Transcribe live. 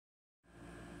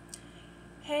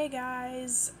Hey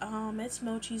guys, it's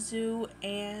Mochizoo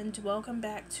and welcome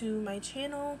back to my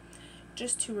channel.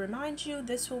 Just to remind you,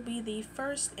 this will be the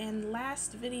first and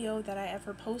last video that I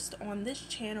ever post on this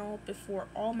channel before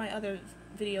all my other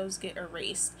videos get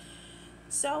erased.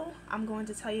 So, I'm going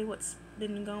to tell you what's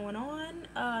been going on.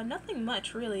 Nothing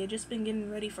much really, I've just been getting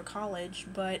ready for college,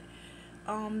 but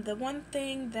the one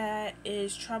thing that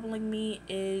is troubling me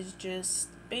is just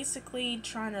basically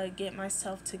trying to get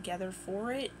myself together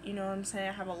for it. You know what I'm saying?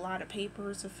 I have a lot of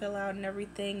papers to fill out and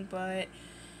everything, but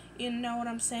you know what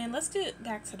I'm saying? Let's get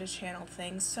back to the channel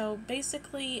thing. So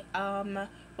basically,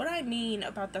 what I mean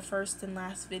about the first and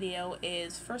last video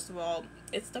is, first of all,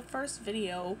 it's the first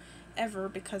video ever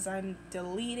because I'm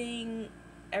deleting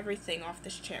everything off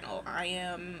this channel. I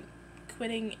am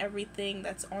quitting everything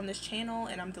that's on this channel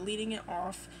and I'm deleting it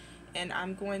off, and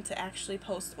I'm going to actually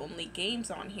post only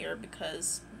games on here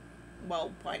because,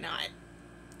 well, why not?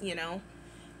 You know,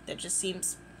 that just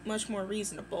seems much more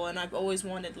reasonable, and I've always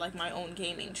wanted like my own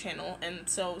gaming channel, and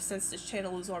so since this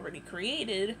channel is already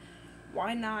created,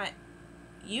 why not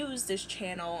use this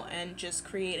channel and just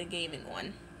create a gaming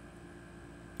one?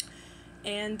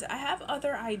 And I have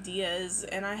other ideas,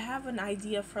 and I have an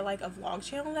idea for like a vlog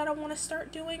channel that I want to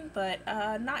start doing, but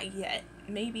not yet.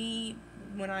 Maybe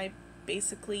when I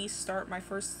basically start my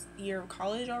first year of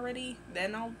college already,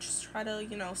 then I'll just try to,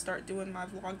 you know, start doing my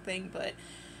vlog thing, but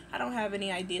I don't have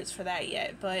any ideas for that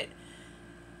yet. But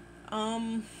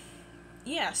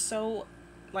yeah, so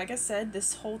like I said,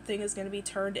 this whole thing is going to be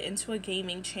turned into a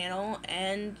gaming channel,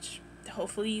 and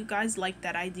hopefully you guys like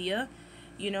that idea.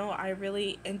 You know, I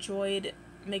really enjoyed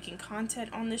making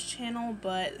content on this channel,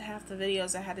 but half the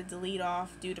videos I had to delete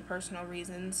off due to personal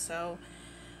reasons, so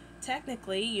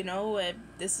technically, you know,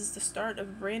 this is the start of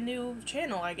a brand new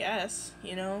channel, I guess.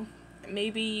 You know,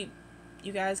 maybe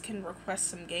you guys can request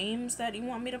some games that you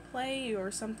want me to play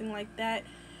or something like that.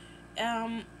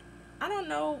 I don't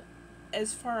know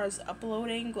as far as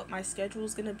uploading what my schedule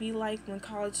is gonna be like when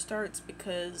college starts,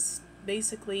 because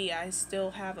basically I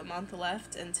still have a month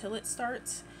left until it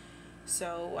starts.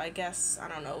 So I guess, I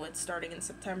don't know, it's starting in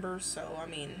September, so I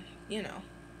mean, you know.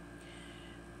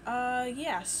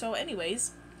 Yeah, so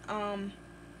anyways,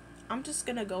 I'm just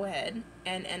gonna go ahead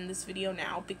and end this video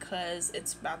now because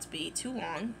it's about to be too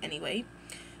long anyway.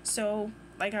 So,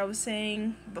 like I was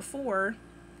saying before,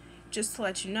 just to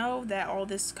let you know that all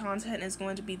this content is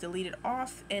going to be deleted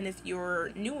off, and if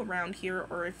you're new around here,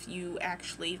 or if you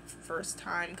actually first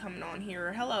time coming on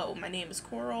here, hello, my name is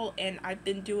Coral, and I've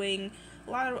been doing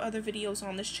a lot of other videos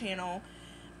on this channel,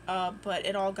 but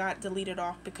it all got deleted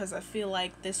off because I feel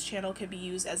like this channel could be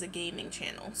used as a gaming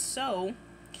channel. So,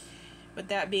 with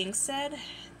that being said,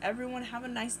 everyone have a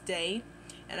nice day.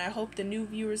 And I hope the new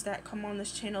viewers that come on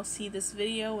this channel see this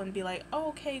video and be like, oh,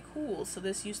 okay, cool. So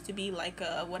this used to be like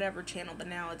a whatever channel, but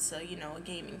now it's a, you know, a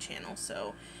gaming channel.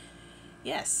 So,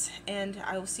 yes. And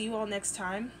I will see you all next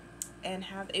time. And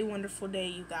have a wonderful day,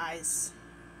 you guys.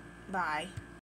 Bye.